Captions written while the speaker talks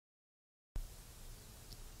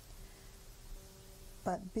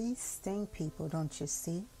But bees sting people, don't you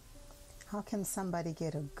see? How can somebody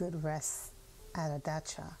get a good rest at a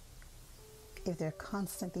dacha if they're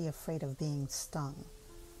constantly afraid of being stung?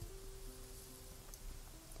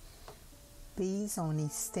 Bees only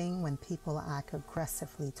sting when people act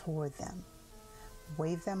aggressively toward them,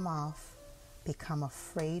 wave them off, become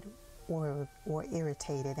afraid or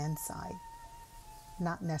irritated inside,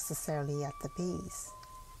 not necessarily at the bees,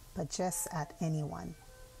 but just at anyone.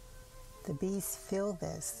 The bees feel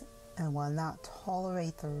this and will not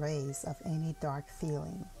tolerate the rays of any dark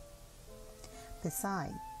feeling.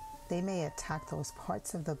 Besides, they may attack those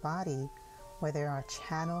parts of the body where there are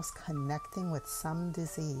channels connecting with some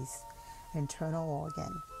disease, internal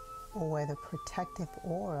organ, or where the protective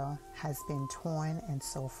aura has been torn and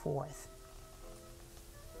so forth.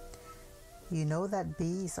 You know that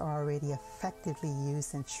bees are already effectively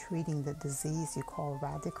used in treating the disease you call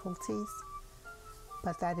radiculitis,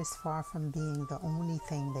 but that is far from being the only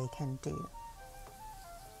thing they can do.